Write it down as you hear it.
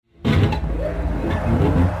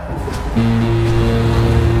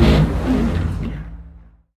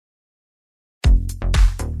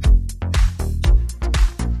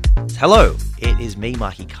Hello, it is me,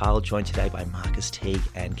 Mikey Kyle, joined today by Marcus Teague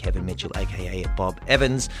and Kevin Mitchell, aka Bob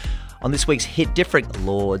Evans, on this week's Hit Different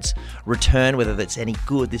Lords return, whether that's any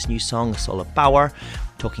good, this new song, Solar Power,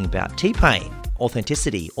 talking about T-Pain,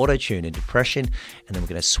 authenticity, auto-tune and depression, and then we're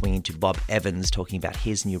going to swing into Bob Evans talking about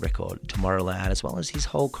his new record, Tomorrowland, as well as his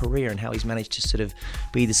whole career and how he's managed to sort of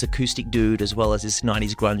be this acoustic dude, as well as this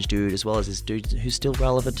 90s grunge dude, as well as this dude who's still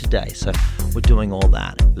relevant today. So we're doing all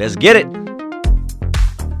that. Let's get it!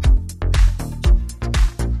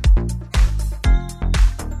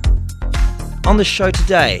 On the show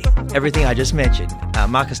today, everything I just mentioned.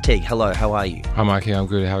 Marcus Teague, hello, how are you? Hi, Mikey, I'm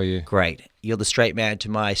good. How are you? Great. You're the straight man to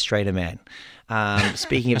my straighter man.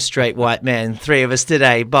 Speaking of straight white men, three of us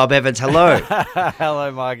today. Bob Evans, hello.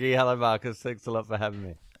 Hello, Mikey. Hello, Marcus. Thanks a lot for having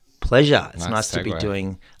me. Pleasure. It's nice to be segue.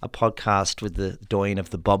 doing a podcast with the doyen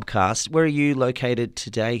of the Bobcast. Where are you located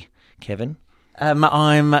today, Kevin? I'm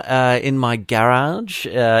in my garage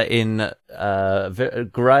in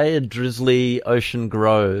grey, drizzly Ocean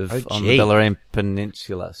Grove on the Bellarine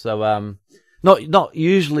Peninsula. So, not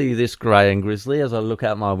usually this grey and grizzly as I look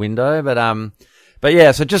out my window, but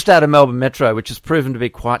yeah. So just out of Melbourne Metro, which has proven to be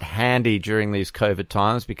quite handy during these COVID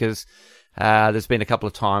times because there's been a couple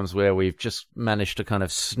of times where we've just managed to kind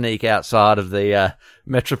of sneak outside of the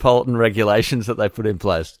metropolitan regulations that they put in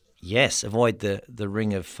place. Yes, avoid the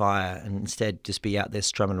ring of fire and instead just be out there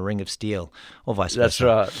strumming a ring of steel or vice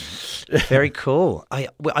versa. That's right. Very cool. I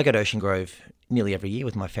go to Ocean Grove nearly every year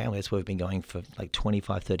with my family. That's where we've been going for like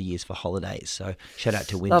 25, 30 years for holidays. So shout out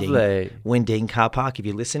to Winding Car Park if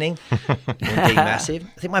you're listening. Winding Massive.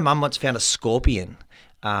 I think my mum once found a scorpion.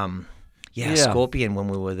 A scorpion when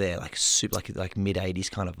we were there, like super, like mid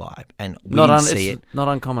 80s kind of vibe. And we didn't see it. Not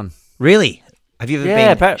uncommon. Really? Have you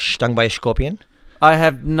ever been stung by a scorpion? I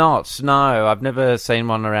have not. No, I've never seen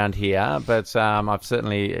one around here, but I've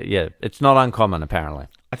certainly, it's not uncommon apparently.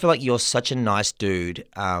 I feel like you're such a nice dude,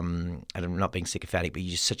 and I'm not being sycophantic, but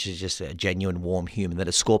you're just a genuine, warm human that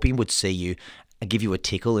a scorpion would see you and give you a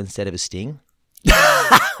tickle instead of a sting. We'll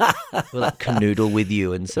like canoodle with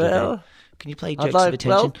you and sort of. Can you play jokes of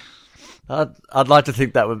attention? I'd like to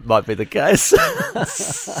think that might be the case.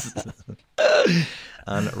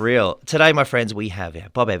 Unreal. Today, my friends, we have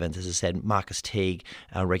Bob Evans, as I said, Marcus Teague,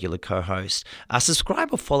 our regular co-host.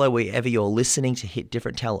 Subscribe or follow wherever you're listening to Hit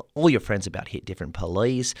Different. Tell all your friends about Hit Different,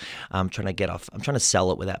 please. I'm trying to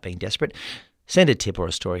sell it without being desperate. Send a tip or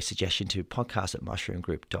a story suggestion to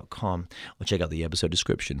podcast@mushroomgroup.com or check out the episode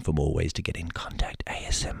description for more ways to get in contact.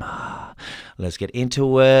 ASMR. Let's get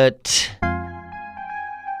into it.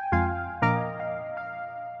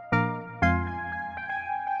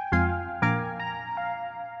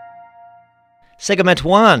 Segment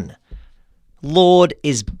 1, Lorde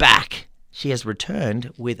is back. She has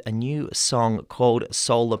returned with a new song called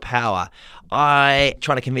Solar Power. I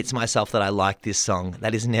try to convince myself that I like this song.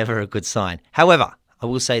 That is never a good sign. However, I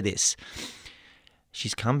will say this.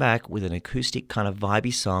 She's come back with an acoustic kind of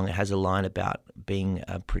vibey song. It has a line about being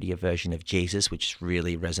a prettier version of Jesus, which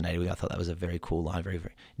really resonated with me. I thought that was a very cool line, very,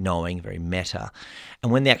 very knowing, very meta.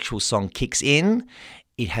 And when the actual song kicks in,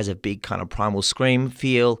 it has a big kind of primal scream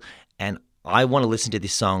feel, and I want to listen to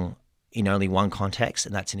this song in only one context,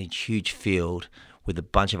 and that's in a huge field with a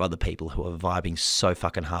bunch of other people who are vibing so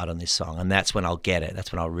fucking hard on this song. And that's when I'll get it.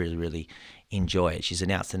 That's when I'll really, really enjoy it. She's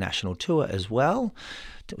announced the national tour as well.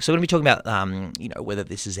 So we're going to be talking about, whether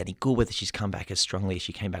this is any good, whether she's come back as strongly as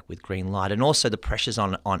she came back with Green Light, and also the pressures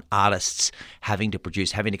on artists having to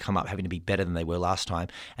produce, having to come up, having to be better than they were last time,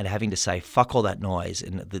 and having to say, fuck all that noise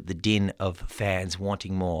and the din of fans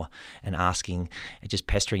wanting more and asking, and just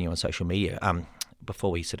pestering you on social media.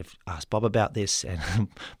 Before we sort of asked Bob about this, and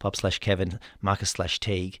Bob/Kevin,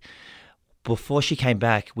 Marcus/Teague, before she came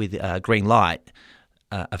back with Green Light,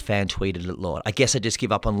 a fan tweeted at Lorde, I guess I just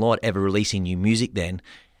give up on Lorde ever releasing new music then.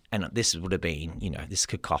 And this would have been, this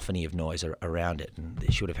cacophony of noise around it. And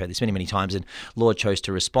she would have heard this many, many times. And Lorde chose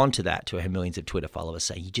to respond to that, to her millions of Twitter followers,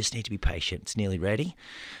 saying, you just need to be patient. It's nearly ready.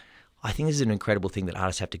 I think this is an incredible thing that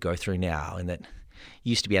artists have to go through now, and that you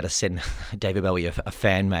used to be able to send David Bowie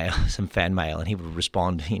some fan mail, and he would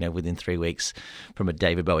respond, within 3 weeks from a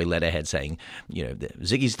David Bowie letterhead saying,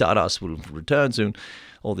 Ziggy Stardust will return soon,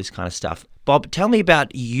 all this kind of stuff. Bob, tell me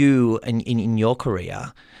about you and in your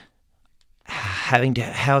career, how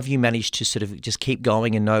have you managed to sort of just keep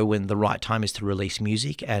going and know when the right time is to release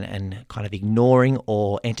music and kind of ignoring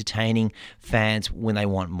or entertaining fans when they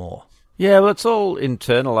want more? Yeah, well, it's all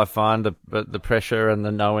internal, I find, the pressure and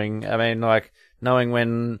the knowing. I mean, like, knowing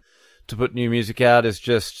when to put new music out is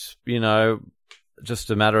just, just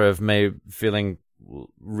a matter of me feeling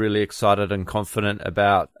really excited and confident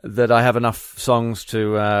about that I have enough songs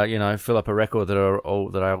to fill up a record that are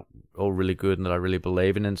all really good and that I really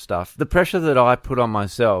believe in and stuff. The pressure that I put on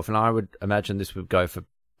myself, and I would imagine this would go for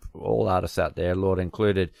all artists out there, Lorde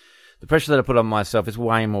included, the pressure that I put on myself is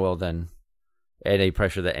way more than any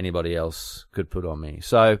pressure that anybody else could put on me.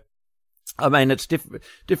 So, I mean, it's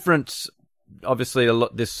different. Obviously,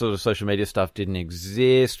 this sort of social media stuff didn't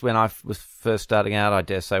exist when I was first starting out. I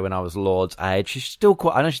dare say when I was Lorde's age. She's still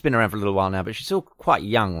quite, I know she's been around for a little while now, but she's still quite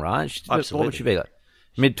young, right? Absolutely. What would she be like?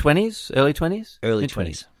 Mid-20s? Early 20s? Early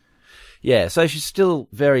 20s. Yeah, so she's still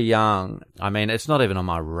very young. I mean, it's not even on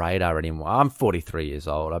my radar anymore. I'm 43 years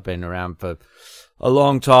old. I've been around for a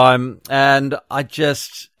long time, and I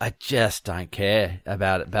just don't care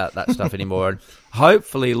about that stuff anymore. And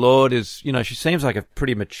hopefully Lorde is, she seems like a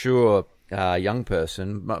pretty mature young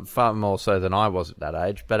person, far more so than I was at that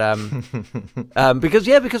age. But because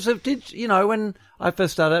it did, when I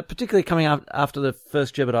first started, particularly coming up after the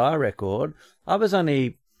first Jebediah record, I was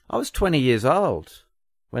 20 years old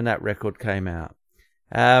when that record came out.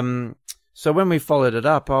 So when we followed it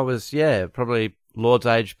up, I was probably Lorde's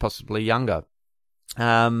age, possibly younger.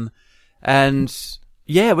 And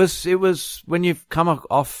it was when you've come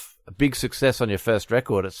off a big success on your first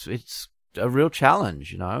record, it's a real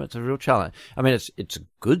challenge, it's a real challenge. I mean, it's a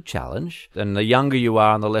good challenge. And the younger you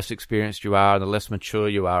are and the less experienced you are and the less mature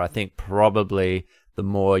you are, I think probably the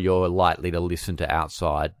more you're likely to listen to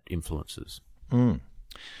outside influences.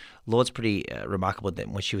 Lorde's pretty remarkable that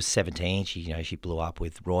when she was 17, she blew up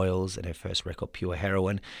with Royals and her first record, Pure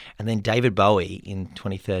Heroin. And then David Bowie in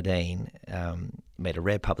 2013 made a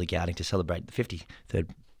rare public outing to celebrate the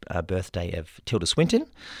 53rd birthday of Tilda Swinton.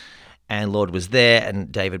 And Lorde was there,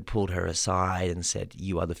 and David pulled her aside and said,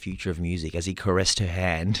 "You are the future of music," as he caressed her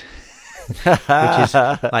hand. Which is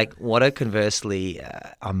like, what a conversely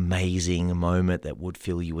amazing moment that would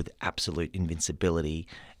fill you with absolute invincibility.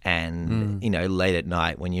 And, late at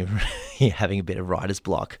night when you're having a bit of writer's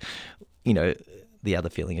block, the other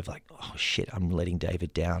feeling of like, oh shit, I'm letting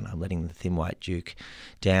David down. I'm letting the Thin White Duke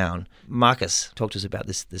down. Marcus, talk to us about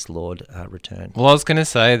this Lorde return. Well, I was going to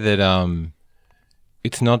say that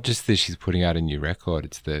it's not just that she's putting out a new record.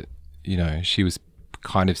 It's that, she was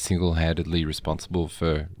kind of single-handedly responsible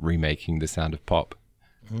for remaking the sound of pop,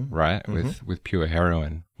 right? Mm-hmm. With Pure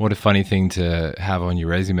Heroin. What a funny thing to have on your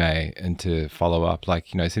resume and to follow up. Like,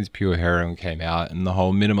 since Pure Heroin came out and the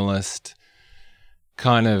whole minimalist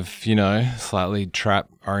kind of, slightly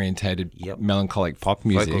trap-orientated melancholic pop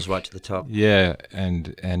music. Vocals right to the top. Yeah,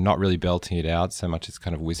 and not really belting it out so much as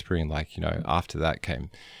kind of whispering. Like, after that came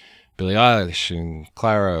Billie Eilish and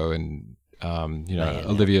Clairo and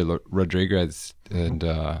Olivia Rodriguez and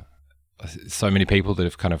so many people that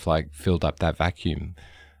have kind of like filled up that vacuum.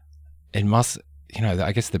 It must,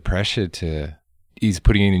 I guess the pressure is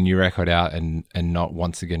putting in a new record out and not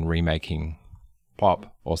once again remaking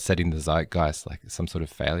pop or setting the zeitgeist like some sort of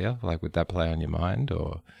failure. Like, would that play on your mind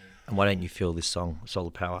or? And why don't you feel this song,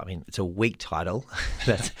 Solar Power? I mean, it's a weak title.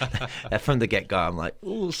 That from the get-go, I'm like,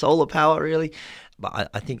 ooh, Solar Power, really?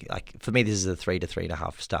 But I think, like, for me, this is a 3 to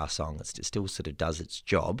 3.5 star song. It still sort of does its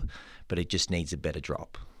job, but it just needs a better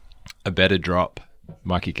drop. A better drop,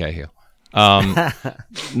 Mikey Cahill.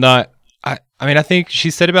 No, I mean, I think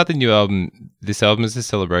she said about the new album, this album is a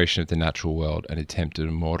celebration of the natural world, an attempt at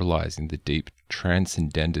immortalizing the deep,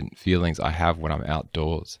 transcendent feelings I have when I'm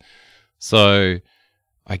outdoors. So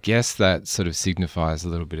I guess that sort of signifies a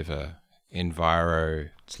little bit of a enviro.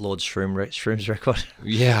 It's Lorde's Shrooms record.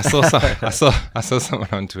 Yeah, I saw someone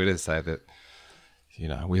on Twitter say that,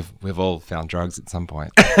 we've all found drugs at some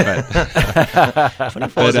point. But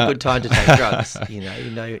 24 is a good time to take drugs. You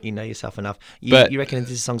know yourself enough. You reckon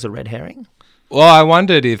this song's a red herring? Well, I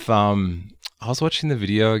wondered if I was watching the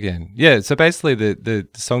video again. Yeah, so basically the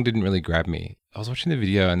song didn't really grab me. I was watching the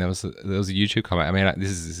video and there was a YouTube comment. I mean, this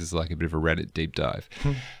is like a bit of a Reddit deep dive.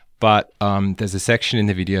 But there's a section in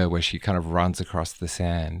the video where she kind of runs across the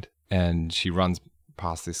sand and she runs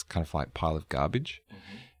past this kind of like pile of garbage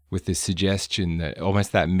with this suggestion that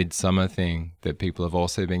almost that midsummer thing that people have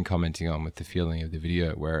also been commenting on with the feeling of the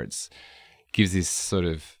video, where gives this sort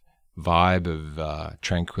of vibe of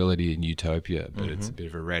tranquility and utopia, but it's a bit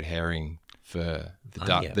of a red herring for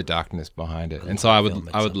the darkness behind it. And so I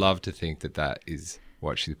would love to think that is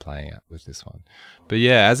what she's playing at with this one. But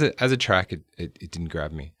yeah, as a track, it didn't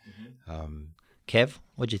grab me. Kev,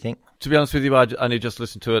 what do you think? To be honest with you, I only just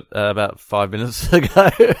listened to it about 5 minutes ago.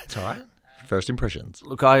 It's all right. First impressions.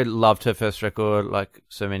 Look, I loved her first record like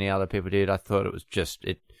so many other people did. I thought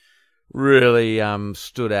it really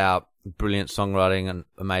stood out. Brilliant songwriting and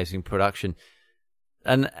amazing production.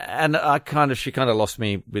 and she kind of lost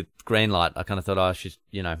me with Greenlight. I kind of thought, oh, she's,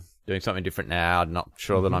 you know, doing something different now. I'm not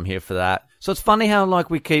sure that I'm here for that. So it's funny how, like,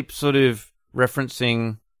 we keep sort of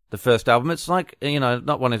referencing the first album. It's like, you know,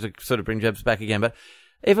 not wanting to sort of bring Jebs back again, but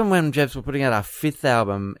even when Jebs were putting out our fifth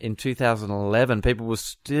album in 2011, people were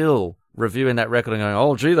still reviewing that record and going,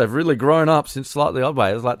 oh, gee, they've really grown up since Slightly Odd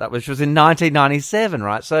Way. It was like that, which was in 1997,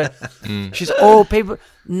 right? So she's all people,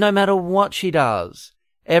 no matter what she does,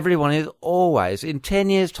 everyone is always, in 10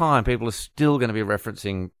 years' time, people are still going to be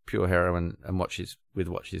referencing Pure Heroine and what she's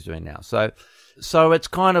doing now. So it's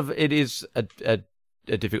kind of, it is a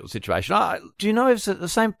difficult situation. Do you know if it's the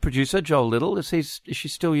same producer, Joel Little? Is she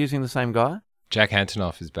still using the same guy? Jack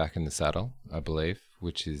Antonoff is back in the saddle, I believe,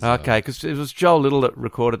 which is... Okay, because it was Joel Little that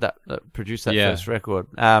recorded that produced that first record.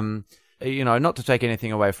 You know, not to take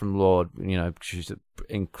anything away from Lorde, you know, she's an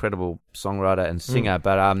incredible songwriter and singer,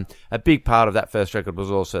 but a big part of that first record was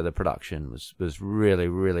also the production was really,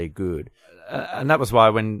 really good. And that was why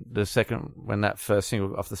when that first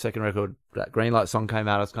single off the second record, that Greenlight song came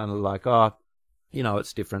out, I was kind of like, oh, you know,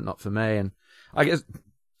 it's different, not for me. And I guess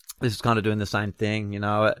this is kind of doing the same thing, you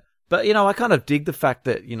know. But, you know, I kind of dig the fact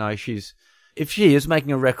that, you know, if she is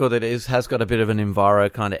making a record that has got a bit of an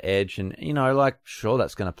Enviro kind of edge and, you know, like, sure,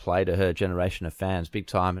 that's going to play to her generation of fans big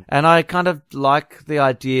time. And I kind of like the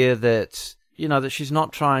idea that, you know, that she's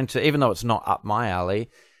not trying to, even though it's not up my alley,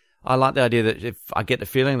 I like the idea that if I get the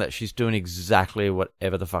feeling that she's doing exactly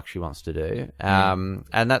whatever the fuck she wants to do. And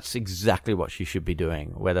that's exactly what she should be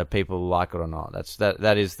doing, whether people like it or not.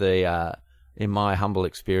 That is the, in my humble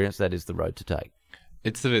experience, that is the road to take.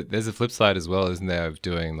 There's a flip side as well, isn't there, of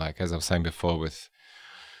doing, like, as I was saying before, with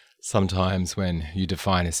sometimes when you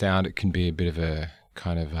define a sound, it can be a bit of a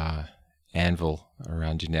kind of anvil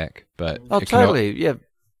around your neck. But totally, yeah,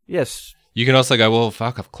 yes. You can also go, well,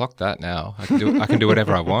 fuck, I've clocked that now. I can do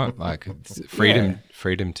whatever I want. Like, it's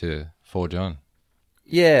freedom to forge on.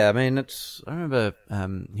 Yeah, I mean, I remember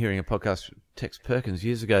hearing a podcast with Tex Perkins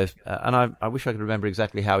years ago, and I wish I could remember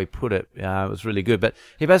exactly how he put it. It was really good, but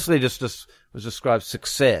he basically just was described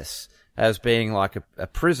success as being like a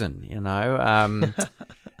prison, you know,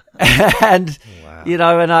 and wow. You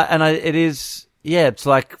know, and it is, yeah, it's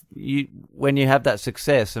like when you have that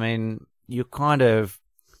success. I mean, you kind of,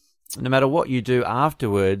 no matter what you do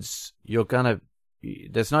afterwards,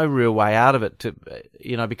 there's no real way out of it to,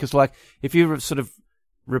 you know, because like if you sort of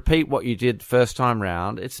repeat what you did first time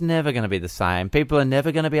round, it's never going to be the same. People are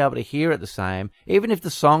never going to be able to hear it the same. Even if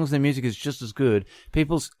the songs and the music is just as good,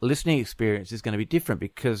 people's listening experience is going to be different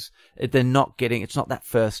because it's not that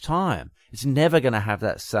first time. It's never going to have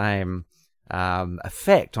that same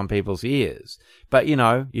effect on people's ears. But, you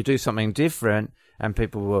know, you do something different and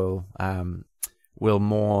people will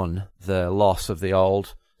mourn the loss of the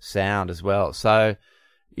old sound as well. So,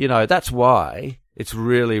 you know, that's why it's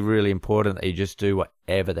really, really important that you just do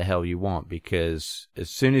whatever the hell you want, because as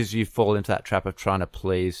soon as you fall into that trap of trying to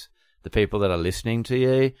please the people that are listening to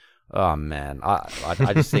you, oh man,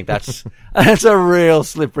 I just think that's a real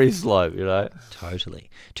slippery slope, you know? Totally.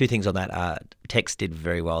 Two things on that. Tex did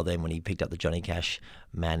very well then when he picked up the Johnny Cash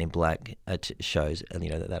Man in Black shows, and, you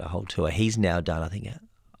know, that whole tour. He's now done, I think,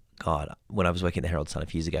 God, when I was working at the Herald Sun a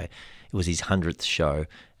few years ago, it was his 100th show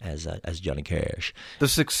as Johnny Cash. The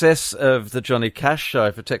success of the Johnny Cash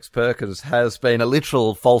show for Tex Perkins has been a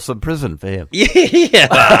literal Folsom prison for him.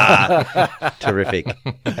 Yeah. Terrific.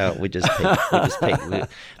 We just peaked.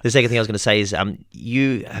 The second thing I was going to say is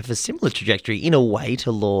you have a similar trajectory in a way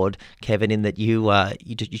to Lorde, Kevin, in that you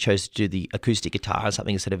chose to do the acoustic guitar,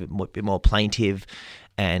 something instead of a bit more plaintive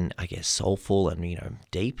and, I guess, soulful and, you know,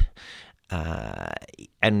 deep.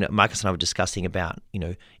 And Marcus and I were discussing about, you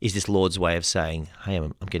know, is this Lorde's way of saying, hey,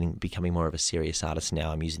 I'm becoming more of a serious artist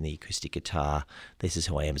now. I'm using the acoustic guitar. This is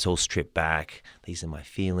who I am. It's all stripped back. These are my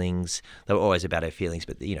feelings. They were always about her feelings,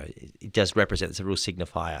 but, you know, it does represent, it's a real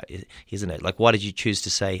signifier, isn't it? Like, why did you choose to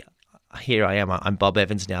say, here I am, I'm Bob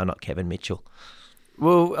Evans now, not Kevin Mitchell?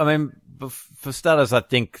 Well, I mean, for starters, I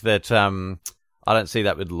think that I don't see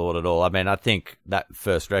that with Lorde at all. I mean, I think that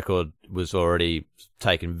first record was already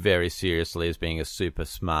taken very seriously as being a super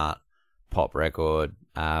smart pop record.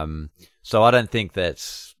 So I don't think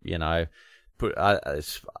that's, you know,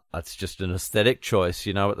 it's just an aesthetic choice,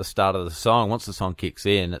 you know, at the start of the song. Once the song kicks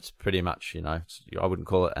in, it's pretty much, you know, I wouldn't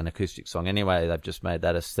call it an acoustic song anyway. They've just made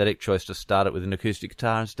that aesthetic choice to start it with an acoustic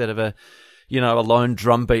guitar instead of a lone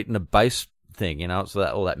drum beat and a bass thing, you know, so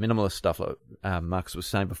all that minimalist stuff like Marcus was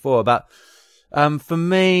saying before. But for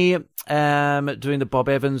me, doing the Bob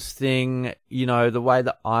Evans thing, you know, the way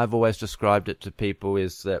that I've always described it to people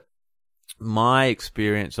is that my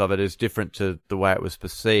experience of it is different to the way it was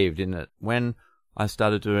perceived, in that when I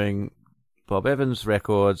started doing Bob Evans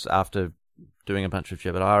records after doing a bunch of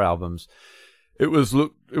Jebediah albums, it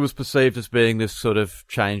was perceived as being this sort of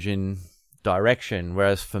change in direction,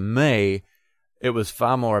 whereas for me, it was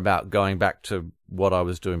far more about going back to what I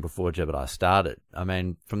was doing before Jebediah started. I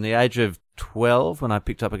mean, from the age of 12, when I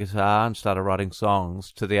picked up a guitar and started writing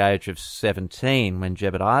songs, to the age of 17, when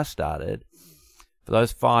Jebediah started, for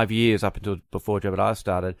those 5 years up until before Jebediah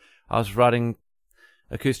started, I was writing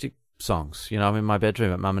acoustic songs, in my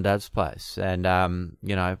bedroom at Mum and Dad's place. And,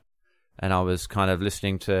 and I was kind of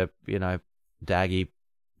listening to, daggy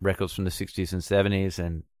records from the 60s and 70s.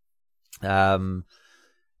 And,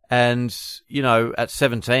 at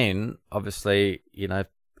 17, obviously,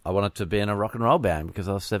 I wanted to be in a rock and roll band because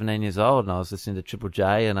I was 17 years old and I was listening to Triple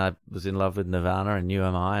J and I was in love with Nirvana and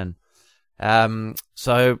UMI. And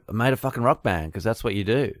so I made a fucking rock band because that's what you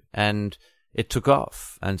do. And it took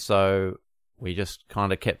off. And so we just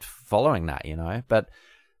kind of kept following that,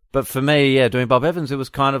 But for me, yeah, doing Bob Evans, it was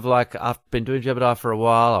kind of like I've been doing Jebediah for a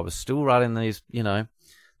while. I was still writing these,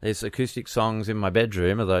 these acoustic songs in my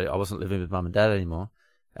bedroom, although I wasn't living with Mum and Dad anymore.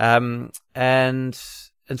 And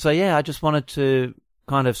so, yeah, I just wanted to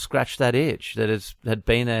kind of scratch that itch that had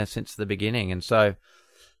been there since the beginning. And so,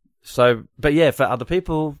 but yeah, for other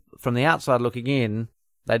people from the outside looking in,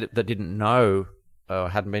 that didn't know or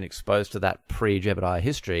hadn't been exposed to that pre-Jebediah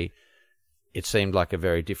history, it seemed like a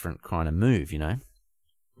very different kind of move,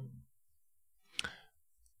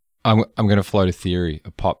 I'm going to float a theory,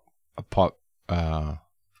 a pop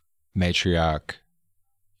matriarch,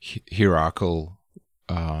 hierarchical,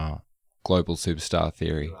 global superstar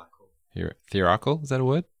theory. Hierarchical, is that a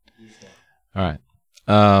word? Yeah. All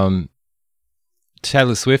right.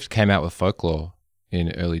 Taylor Swift came out with Folklore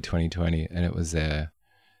in early 2020, and it was a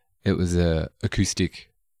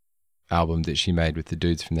acoustic album that she made with the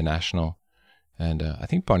dudes from The National, and I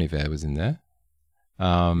think Bon Iver was in there.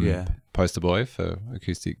 Poster boy for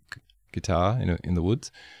acoustic guitar in the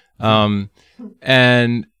woods.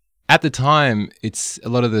 And at the time, it's a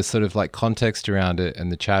lot of the sort of like context around it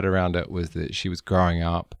and the chat around it was that she was growing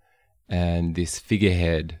up and this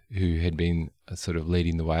figurehead who had been sort of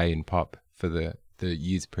leading the way in pop for the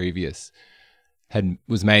years previous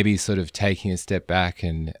was maybe sort of taking a step back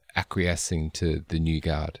and acquiescing to the new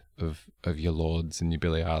guard of your Lords and your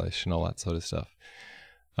Billie Eilish and all that sort of stuff.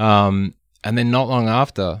 And then not long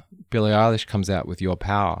after, Billie Eilish comes out with Your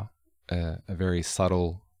Power, a very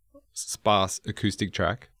subtle, sparse acoustic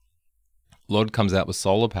track. Lorde comes out with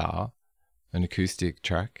Solar Power, an acoustic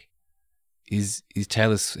track. Has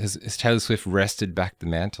Taylor Swift wrested back the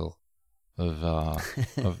mantle of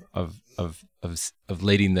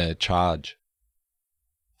leading the charge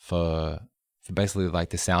for basically like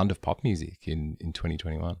the sound of pop music in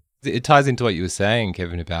 2021? It ties into what you were saying,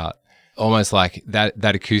 Kevin, about almost like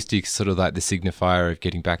that acoustic sort of like the signifier of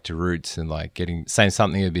getting back to roots and like saying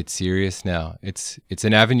something a bit serious now. It's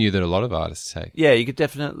an avenue that a lot of artists take. Yeah, you could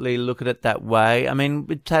definitely look at it that way. I mean,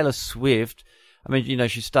 with Taylor Swift, I mean,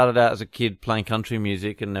 she started out as a kid playing country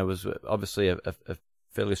music and there was obviously a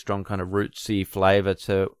fairly strong kind of rootsy flavor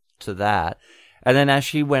to that. And then as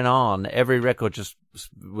she went on, every record just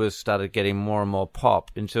started getting more and more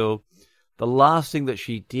pop until the last thing that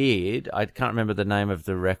she did, I can't remember the name of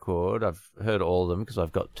the record. I've heard all of them because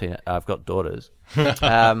I've got daughters.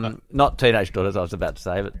 Not teenage daughters, I was about to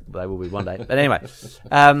say, but they will be one day. But anyway,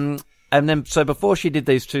 and then so before she did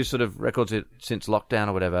these two sort of records since lockdown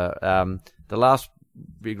or whatever, the last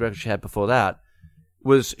big record she had before that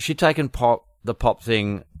was she'd taken the pop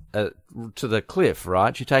thing to the cliff,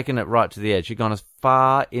 right? She'd taken it right to the edge. She'd gone as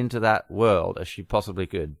far into that world as she possibly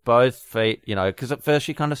could. Both feet, because at first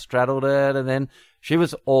she kind of straddled it and then she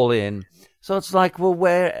was all in. So it's like, well,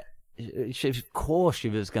 of course she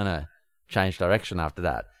was going to change direction after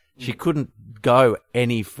that. She couldn't go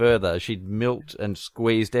any further. She'd milked and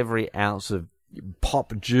squeezed every ounce of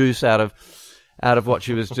pop juice out of what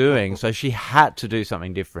she was doing. So she had to do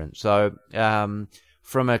something different. So,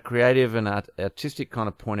 from a creative and artistic kind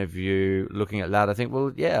of point of view, looking at that, I think,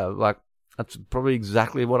 well, yeah, like that's probably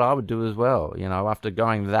exactly what I would do as well. After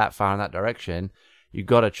going that far in that direction, you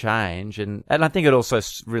got to change, and I think it also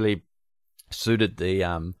really suited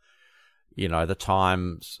the, the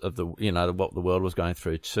times of what the world was going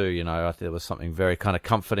through too. I think there was something very kind of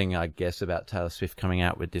comforting, I guess, about Taylor Swift coming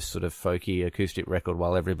out with this sort of folky acoustic record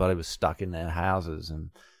while everybody was stuck in their houses, and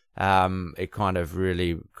it kind of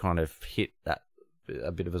really kind of hit that.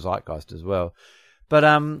 A bit of a zeitgeist as well, but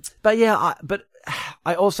yeah,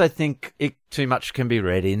 I also think too much can be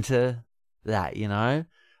read into that. A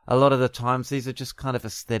lot of the times these are just kind of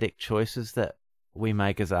aesthetic choices that we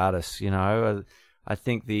make as artists. I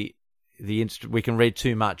think we can read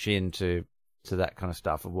too much into to that kind of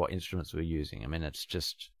stuff of what instruments we're using. I mean, it's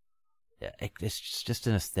just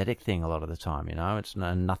an aesthetic thing a lot of the time, you know. It's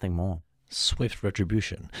nothing more. Swift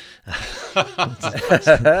retribution.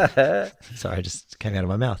 Sorry, it just came out of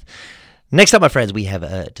my mouth. Next up, my friends, we have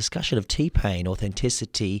a discussion of T-Pain,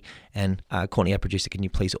 authenticity, and Courtney, our producer, can you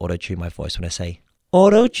please auto-tune my voice when I say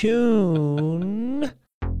auto-tune?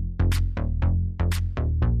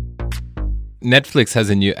 Netflix has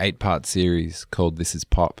a new 8-part series called This Is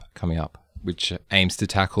Pop coming up, which aims to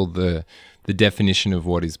tackle the definition of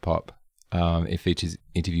what is pop. It features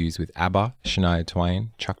interviews with ABBA, Shania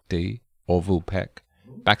Twain, Chuck D, Orville Peck,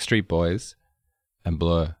 Backstreet Boys, and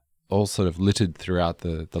Blur, all sort of littered throughout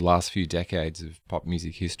the last few decades of pop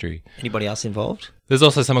music history. Anybody else involved? There's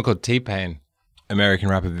also someone called T-Pain, American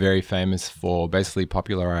rapper, very famous for basically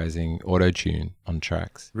popularizing auto-tune on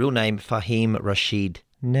tracks. Real name, Fahim Rashid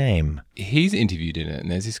Name. He's interviewed in it,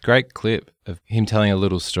 and there's this great clip of him telling a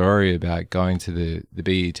little story about going to the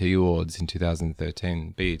BET Awards in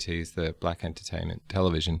 2013. BET is the Black Entertainment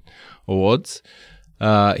Television Awards.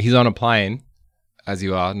 He's on a plane, as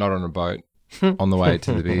you are, not on a boat, on the way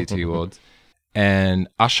to the BET Awards. And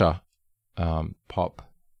Usher, pop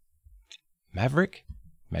maverick,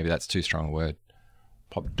 maybe that's too strong a word,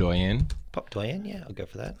 pop doyen. Pop doyen, yeah, I'll go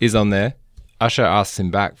for that. Is on there. Usher asks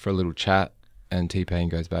him back for a little chat, and T-Pain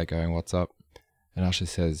goes back going, "What's up?" And Usher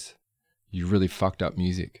says, "You really fucked up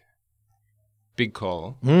music." Big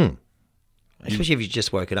call. Especially if you've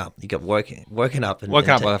just woken up. You got woken up.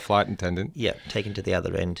 Woken up by a flight attendant. Yeah, taken to the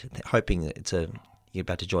other end, hoping that you're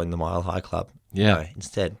about to join the Mile High Club. Yeah. No,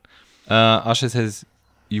 instead. Usher says,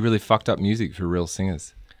 "You really fucked up music for real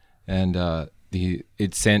singers." And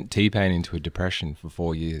it sent T-Pain into a depression for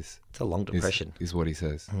 4 years. It's a long depression. Is what he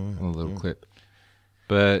says in a little clip.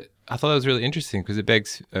 But I thought that was really interesting because it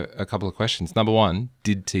begs a couple of questions. Number one,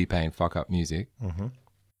 did T-Pain fuck up music? Mm-hmm.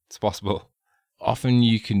 It's possible. Often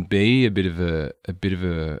you can be a bit of a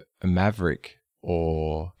maverick,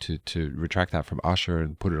 or to retract that from Usher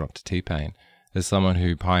and put it onto T-Pain, as someone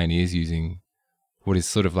who pioneers using what is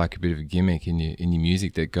sort of like a bit of a gimmick in your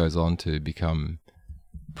music that goes on to become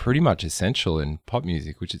pretty much essential in pop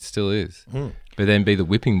music, which it still is. But then be the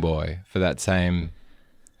whipping boy for that same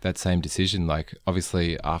decision. Like,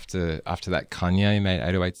 obviously after that, Kanye made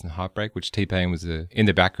 808s and Heartbreak, which T-Pain was in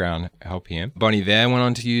the background helping him. Bon Iver went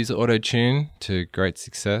on to use auto-tune to great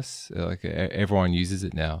success. Like, everyone uses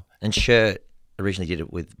it now. And Cher originally did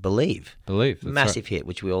it with Believe. That's massive hit,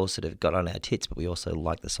 which we all sort of got on our tits, but we also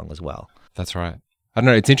like the song as well. That's right. I don't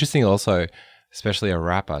know, it's interesting also, especially a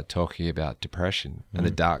rapper talking about depression and the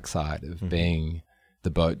dark side of being the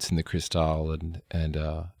boats and the crystal, and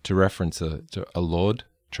to reference a Lorde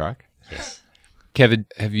track. Yes. Kevin,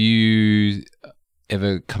 have you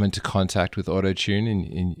ever come into contact with auto-tune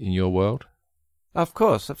in your world? Of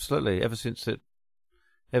course, absolutely. Ever since it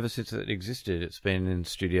existed, it's been in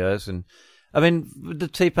studios. And I mean, the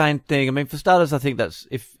T-Pain thing, I mean, for starters, I think that's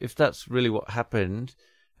if that's really what happened,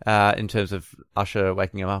 in terms of Usher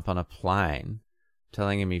waking him up on a plane,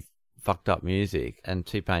 telling him he fucked up music, and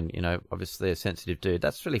T-Pain, you know, obviously a sensitive dude,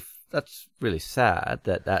 that's really sad.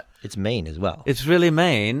 That it's mean as well. It's really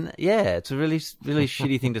mean. Yeah, it's a really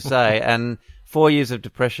shitty thing to say. And 4 years of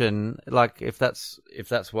depression, like, if that's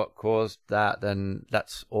what caused that, then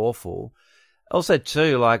that's awful. Also,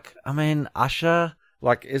 too, like, I mean, Usher,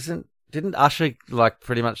 like, didn't Usher, like,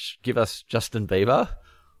 pretty much give us Justin Bieber?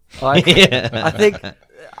 Like, yeah. I think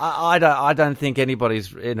I don't think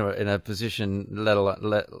anybody's in a position, let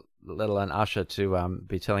alone Usher, to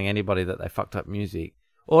be telling anybody that they fucked up music.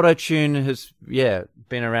 Auto-tune has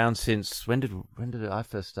been around since when did I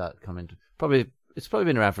first start coming to? It's probably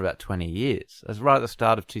been around for about 20 years. As right at the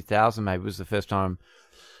start of 2000, maybe, was the first time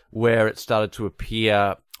where it started to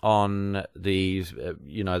appear on these,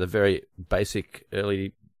 the very basic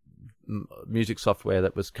early music software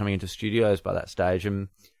that was coming into studios by that stage. And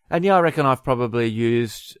yeah, I reckon I've probably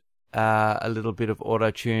used a little bit of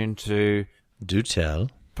auto-tune to... Do tell.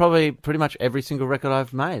 Probably pretty much every single record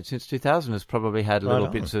I've made since 2000 has probably had little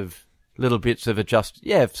bits of adjust.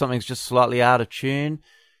 Yeah, if something's just slightly out of tune,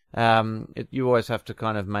 you always have to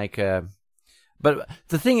kind of make a... But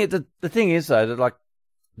the thing is though, that, like,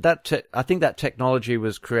 I think that technology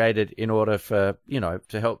was created in order for,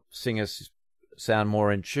 to help singers sound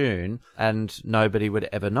more in tune, and nobody would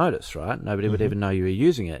ever notice, right? Nobody would even know you were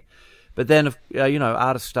using it. But then,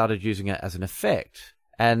 artists started using it as an effect,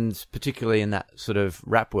 and particularly in that sort of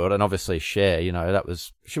rap world, and obviously Cher,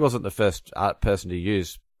 she wasn't the first person to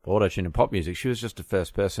use auto-tune in pop music. She was just the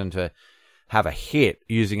first person to have a hit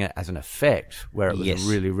using it as an effect where it was Yes.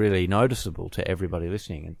 really, really noticeable to everybody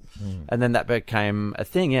listening. And then that became a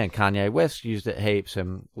thing, and Kanye West used it heaps,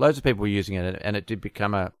 and loads of people were using it, and it did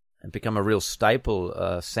become a real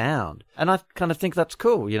staple sound. And I kind of think that's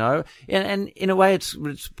cool, And in a way, it's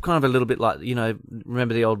kind of a little bit like,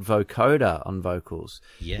 remember the old vocoder on vocals?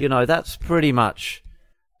 Yeah. That's pretty much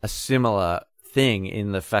a similar thing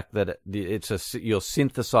in the fact that you're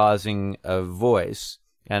synthesizing a voice,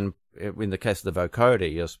 and in the case of the vocoder,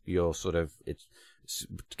 you're sort of it's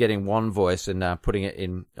getting one voice and putting it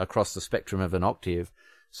in across the spectrum of an octave,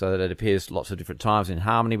 so that it appears lots of different times in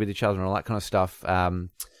harmony with each other and all that kind of stuff.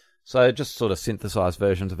 So just sort of synthesized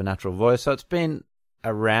versions of a natural voice. So it's been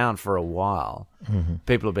around for a while. Mm-hmm.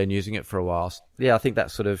 People have been using it for a while. Yeah, I think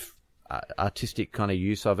that sort of artistic kind of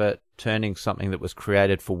use of it, turning something that was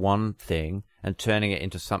created for one thing and turning it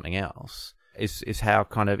into something else, is how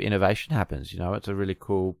kind of innovation happens. It's a really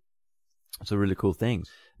cool thing.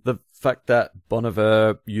 The fact that Bon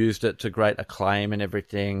Iver used it to great acclaim and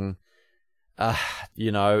everything,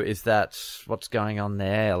 is that what's going on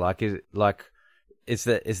there? Is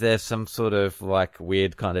there some sort of like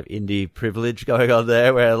weird kind of indie privilege going on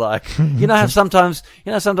there where how sometimes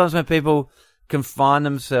when people can find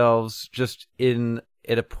themselves just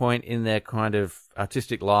at a point in their kind of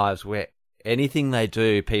artistic lives where anything they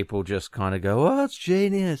do, people just kind of go, "Oh, it's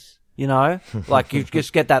genius." Like you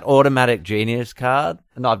just get that automatic genius card.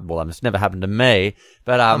 And it's never happened to me,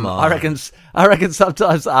 but I reckon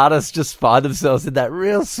sometimes artists just find themselves in that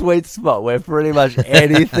real sweet spot where pretty much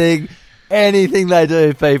anything they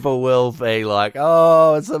do, people will be like,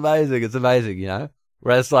 "Oh, it's amazing,"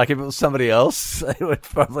 Whereas like if it was somebody else, it would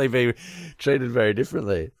probably be treated very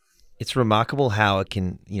differently. It's remarkable how it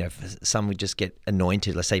can, some would just get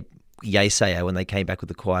anointed. Let's say Yesayer, when they came back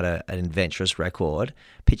with quite an adventurous record,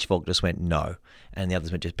 Pitchfork just went no, and the others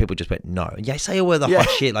people just went no. And Yesayer were the hot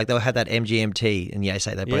shit. Like they had that MGMT and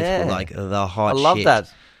Yesayer, they both were like the hot shit. I love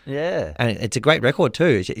that. Yeah, and it's a great record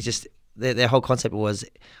too. It's just their whole concept was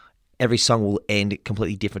every song will end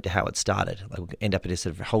completely different to how it started. Like we'll end up in a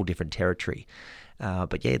sort of whole different territory.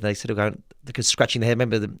 But yeah, they sort of go scratching their head. I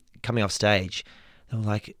remember them coming off stage. They were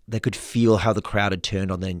like, they could feel how the crowd had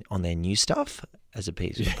turned on their new stuff, as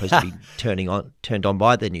opposed to be turned on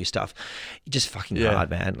by their new stuff. Just fucking hard,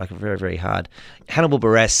 man. Like very, very hard. Hannibal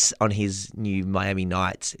Buress on his new Miami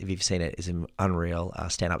Nights, if you've seen it, is an unreal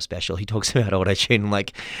stand-up special. He talks about auto-tune.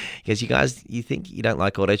 Like, he goes, "You guys, you think you don't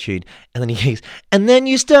like auto-tune," and then he goes, "And then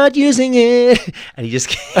you start using it," and he just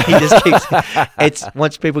keeps. It's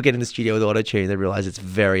once people get in the studio with auto-tune, they realize it's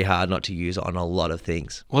very hard not to use it on a lot of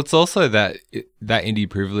things. Well, it's also that indie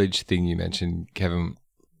privilege thing you mentioned, Kevin.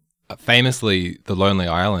 Famously, The Lonely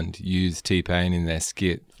Island used T-Pain in their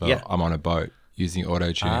skit for "I'm on a Boat" using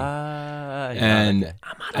auto-tune. I'm on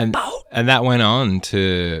a boat. And that went on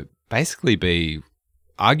to basically be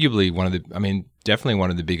arguably definitely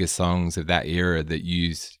one of the biggest songs of that era that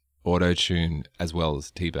used auto-tune as well as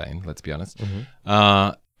T-Pain, let's be honest. Mm-hmm.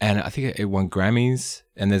 And I think it won Grammys.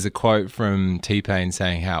 And there's a quote from T-Pain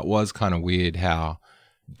saying how it was kind of weird how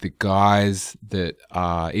the guys that,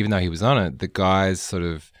 even though he was on it, the guys sort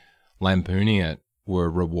of lampooning it were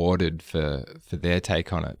rewarded for their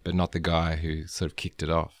take on it, but not the guy who sort of kicked it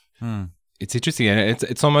off. It's interesting, and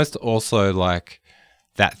it's almost also like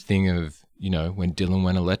that thing of when Dylan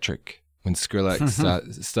went electric, when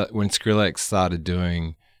Skrillex when Skrillex started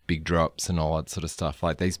doing big drops and all that sort of stuff.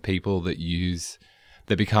 Like these people that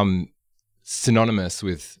become synonymous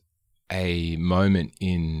with a moment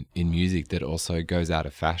in music that also goes out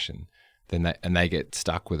of fashion. And they get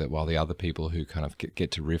stuck with it, while the other people who kind of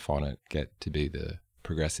get to riff on it get to be the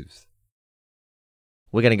progressives.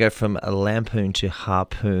 We're going to go from a lampoon to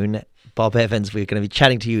harpoon. Bob Evans, we're going to be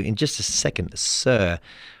chatting to you in just a second, sir.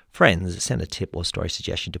 Friends, send a tip or story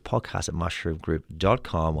suggestion to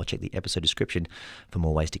podcast@mushroomgroup.com or check the episode description for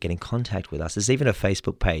more ways to get in contact with us. There's even a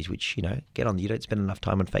Facebook page, which, get on. You don't spend enough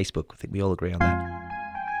time on Facebook. I think we all agree on that.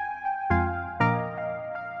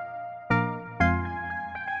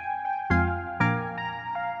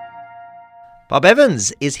 Bob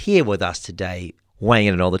Evans is here with us today, weighing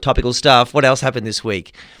in on all the topical stuff. What else happened this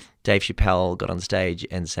week? Dave Chappelle got on stage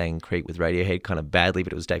and sang Creep with Radiohead kind of badly,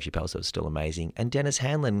 but it was Dave Chappelle, so it was still amazing. And Dennis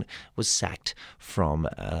Hanlon was sacked from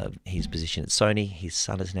his position at Sony. His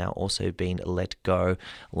son has now also been let go.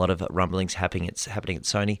 A lot of rumblings happening at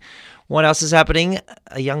Sony. What else is happening?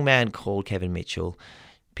 A young man called Kevin Mitchell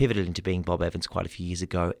pivoted into being Bob Evans quite a few years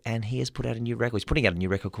ago, and he has put out a new record. He's putting out a new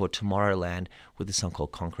record called Tomorrowland with a song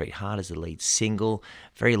called Concrete Heart as the lead single.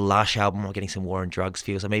 Very lush album. I'm getting some War and Drugs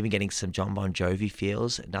feels. I'm even getting some John Bon Jovi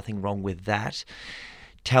feels. Nothing wrong with that.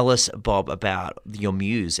 Tell us, Bob, about your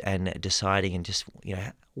muse and deciding and just,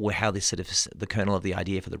 how this sort of the kernel of the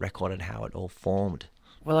idea for the record and how it all formed.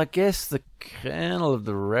 Well, I guess the kernel of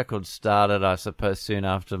the record started, I suppose, soon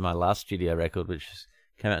after my last studio record, which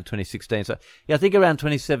came out in 2016. So, yeah, I think around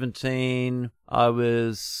 2017, I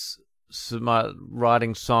was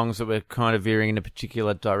writing songs that were kind of veering in a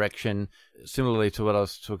particular direction, similarly to what I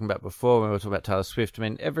was talking about before when we were talking about Taylor Swift. I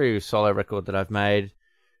mean, every solo record that I've made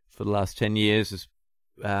for the last 10 years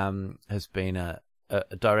has been a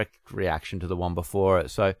direct reaction to the one before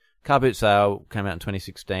it. So Car Boot Sale came out in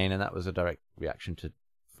 2016, and that was a direct reaction to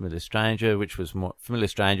Familiar Stranger, which was more... Familiar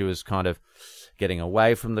Stranger was kind of getting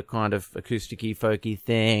away from the kind of acousticy, folky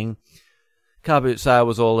thing. Car Boot Sale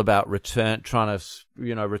was all about return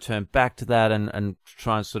back to that and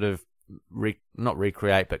try and sort of not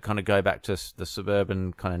recreate, but kind of go back to the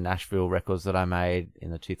suburban kind of Nashville records that I made in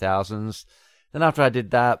the 2000s. Then after I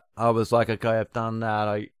did that, I was like, okay, I've done that.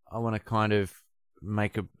 I want to kind of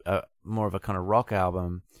make a more of a kind of rock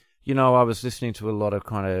album. I was listening to a lot of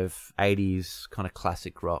kind of 80s kind of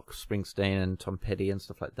classic rock, Springsteen and Tom Petty and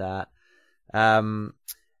stuff like that. And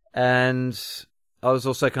I was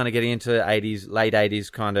also kind of getting into late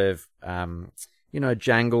 80s kind of,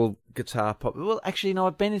 jangle guitar pop. Well, actually,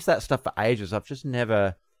 I've been into that stuff for ages. I've just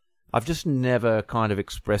never kind of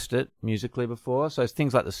expressed it musically before. So it's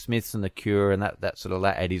things like the Smiths and the Cure and that sort of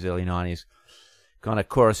late 80s, early 90s kind of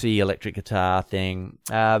chorusy electric guitar thing.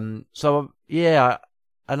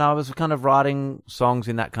 And I was kind of writing songs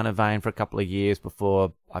in that kind of vein for a couple of years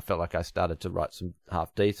before I felt like I started to write some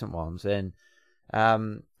half decent ones. And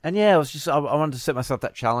yeah, it was just, I wanted to set myself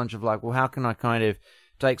that challenge of like, well, how can I kind of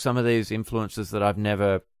take some of these influences that I've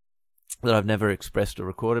never expressed or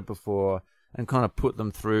recorded before and kind of put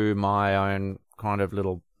them through my own kind of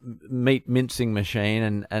little meat mincing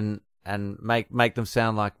machine and make them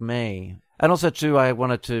sound like me. And also too, I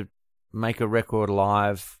wanted to make a record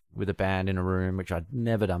live with a band in a room, which I'd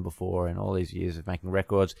never done before in all these years of making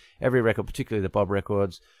records. Every record, particularly the Bob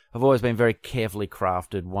records, have always been very carefully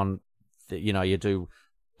crafted. You do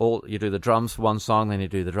the drums for one song, then you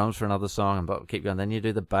do the drums for another song, and keep going. Then you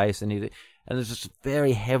do the bass, and there's just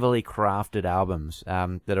very heavily crafted albums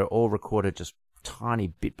that are all recorded just tiny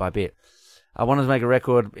bit by bit. I wanted to make a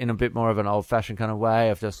record in a bit more of an old-fashioned kind of way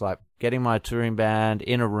of just like getting my touring band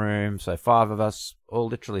in a room, so 5 of us all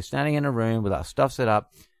literally standing in a room with our stuff set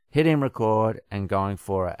up, hitting record and going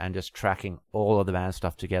for it and just tracking all of the band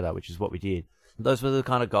stuff together, which is what we did. Those were the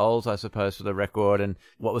kind of goals, I suppose, for the record. And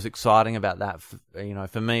what was exciting about that,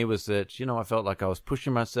 for me was that, I felt like I was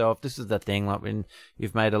pushing myself. This is the thing, like when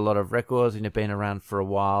you've made a lot of records and you've been around for a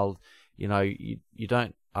while,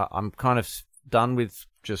 I'm kind of done with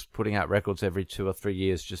just putting out records every 2 or 3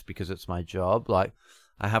 years just because it's my job. Like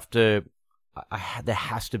there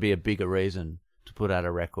has to be a bigger reason to put out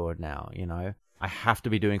a record now, I have to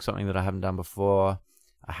be doing something that I haven't done before.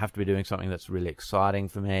 I have to be doing something that's really exciting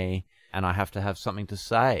for me, and I have to have something to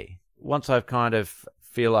say. Once I've kind of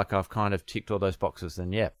feel like I've kind of ticked all those boxes,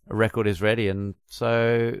 then yeah, a record is ready. And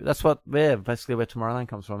so that's basically where Tomorrowland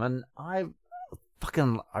comes from. And I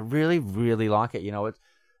really, really like it.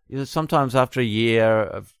 It's sometimes after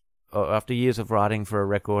years of writing for a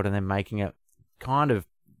record and then making it, kind of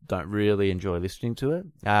don't really enjoy listening to it.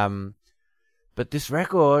 But this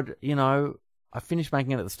record, I finished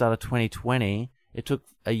making it at the start of 2020. It took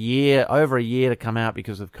over a year to come out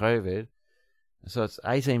because of COVID. So it's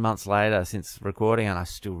 18 months later since recording, and I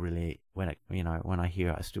still really, when I hear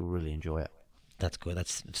it, I still really enjoy it. That's good.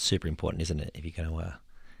 That's super important, isn't it? If you're going to...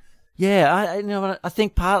 Yeah, I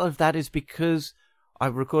think part of that is because I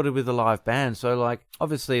recorded with a live band. So like,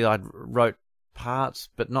 obviously I wrote parts,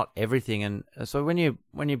 but not everything. And so when you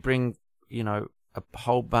bring, a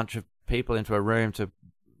whole bunch of people into a room to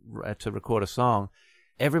record a song,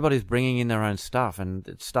 everybody's bringing in their own stuff, and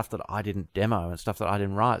it's stuff that I didn't demo and stuff that I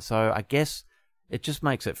didn't write. So I guess it just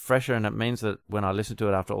makes it fresher, and it means that when I listen to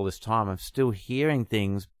it after all this time, I'm still hearing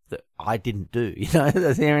things that I didn't do,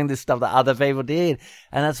 hearing this stuff that other people did.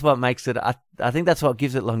 And that's what makes it, I think that's what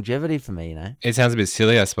gives it longevity for me, It sounds a bit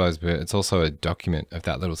silly, I suppose, but it's also a document of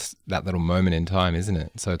that little moment in time, isn't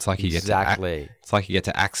it? So it's like you get to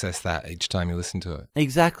access that each time you listen to it.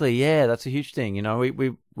 Exactly, yeah, that's a huge thing.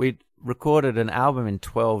 We recorded an album in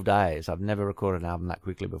 12 days. I've never recorded an album that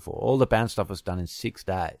quickly before. All the band stuff was done in 6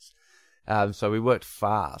 days. So we worked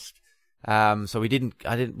fast. So we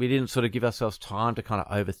didn't sort of give ourselves time to kind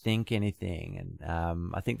of overthink anything.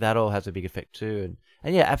 And I think that all has a big effect too.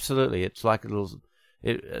 And yeah, absolutely. It's like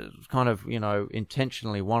it kind of,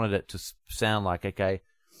 intentionally wanted it to sound like, okay,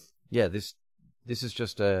 yeah, this is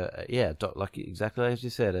just like exactly as you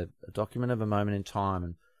said, a document of a moment in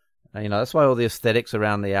time. You know, that's why all the aesthetics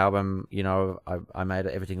around the album, you know, I made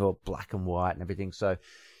everything all black and white and everything. So,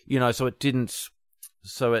 you know, so it didn't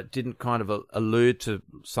kind of allude to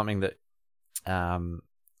something that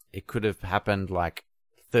it could have happened like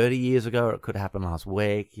 30 years ago, or it could happen last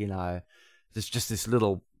week. You know, there's just this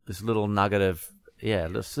little nugget of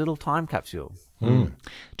this little time capsule.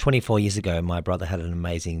 24 years ago, my brother had an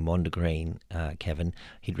amazing Mondegreen, Kevin.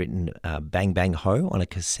 He'd written Bang Bang Ho on a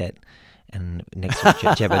cassette, and next to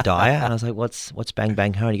Jebediah. And I was like, what's Bang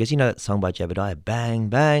Bang Ho? And he goes, you know that song by Jebediah, Bang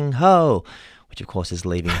Bang Ho, which of course is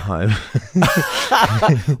Leaving Home.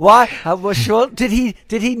 Why? Well, sure. Did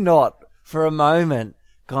he not for a moment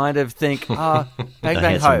kind of think, Bang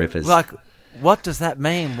Bang Ho? Rippers. Like, what does that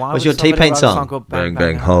mean? Why was would your T-Pain song? Called Bang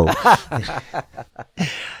Bang Ho.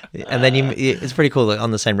 And then it's pretty cool.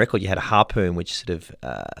 On the same record, you had a Harpoon, which sort of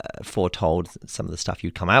foretold some of the stuff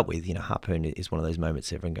you'd come out with. You know, Harpoon is one of those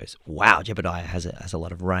moments everyone goes, wow, Jebediah has a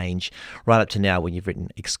lot of range. Right up to now, when you've written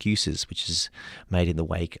Excuses, which is made in the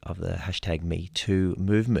wake of the #MeToo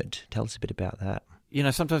movement. Tell us a bit about that. You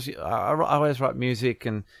know, sometimes I always write music,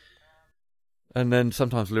 and then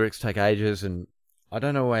sometimes lyrics take ages, and I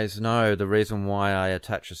don't always know the reason why I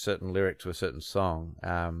attach a certain lyric to a certain song.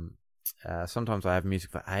 Sometimes I have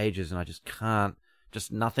music for ages and I just can't,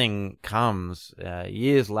 nothing comes.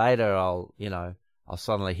 Years later, I'll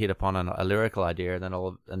suddenly hit upon a lyrical idea,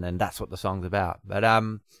 and then that's what the song's about. But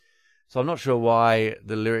so I'm not sure why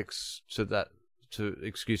the lyrics to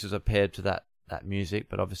Excuses are paired to that music,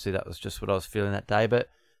 but obviously that was just what I was feeling that day. But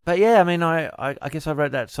yeah, I mean, I guess I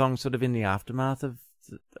wrote that song sort of in the aftermath of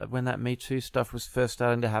when that Me Too stuff was first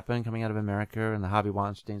starting to happen, coming out of America, and the Harvey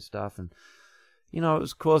Weinstein stuff, and you know, it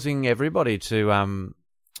was causing everybody to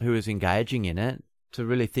who was engaging in it to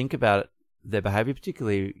really think about their behaviour,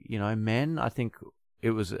 particularly, you know, men. I think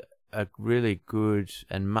it was a really good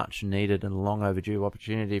and much needed and long overdue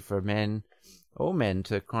opportunity for all men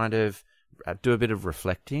to kind of do a bit of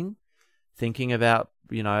reflecting, thinking about,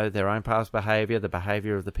 you know, their own past behaviour, the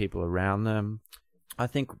behaviour of the people around them. I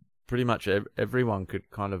think pretty much everyone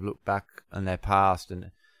could kind of look back on their past,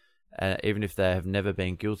 and even if they have never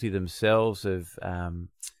been guilty themselves of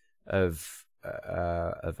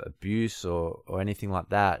abuse or anything like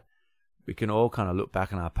that, we can all kind of look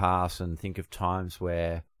back on our past and think of times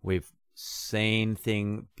where we've seen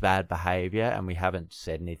bad behavior and we haven't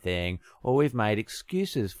said anything, or we've made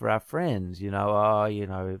excuses for our friends. You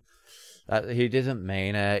know, he doesn't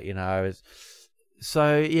mean it. You know,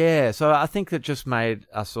 so I think that just made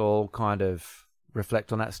us all kind of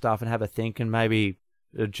reflect on that stuff and have a think, and maybe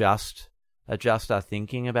adjust our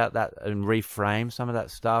thinking about that and reframe some of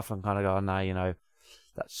that stuff, and kind of go, no, you know,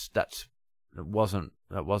 that's not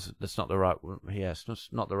the right,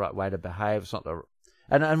 it's not the right way to behave. It's not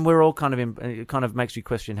and we're all kind of it kind of makes you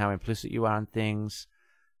question how implicit you are in things,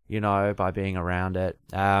 you know, by being around it.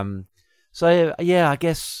 So yeah, I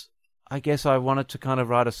guess I wanted to kind of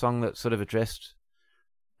write a song that sort of addressed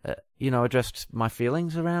my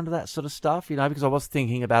feelings around that sort of stuff, you know, because I was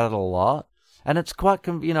thinking about it a lot. And it's quite,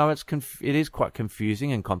 it is quite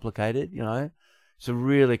confusing and complicated, you know. It's a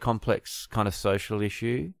really complex kind of social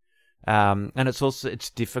issue. And it's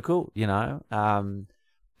difficult, you know.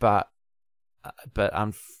 But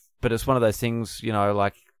it's one of those things, you know,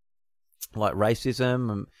 like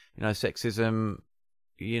racism and, you know, sexism,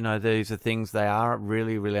 you know, these are things, they are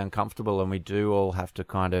really, really uncomfortable, and we do all have to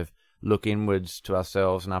kind of look inwards to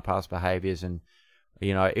ourselves and our past behaviors. And,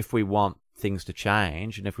 you know, if we want things to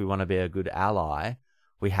change, and if we want to be a good ally,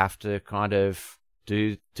 we have to kind of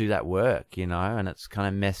do that work, you know, and it's kind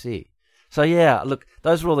of messy. So yeah, look,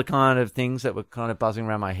 those were all the kind of things that were kind of buzzing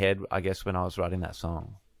around my head, I guess, when I was writing that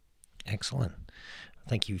song. Excellent.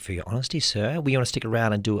 Thank you for your honesty, sir. We want to stick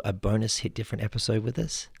around and do a bonus hit different episode with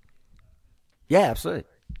us? Yeah, absolutely.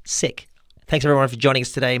 Sick. Thanks everyone for joining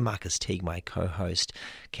us today. Marcus Teague, my co-host,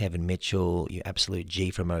 Kevin Mitchell, you absolute G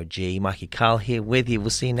from OG, Mikey Carl here with you. We'll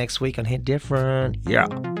see you next week on Hit Different. Yeah.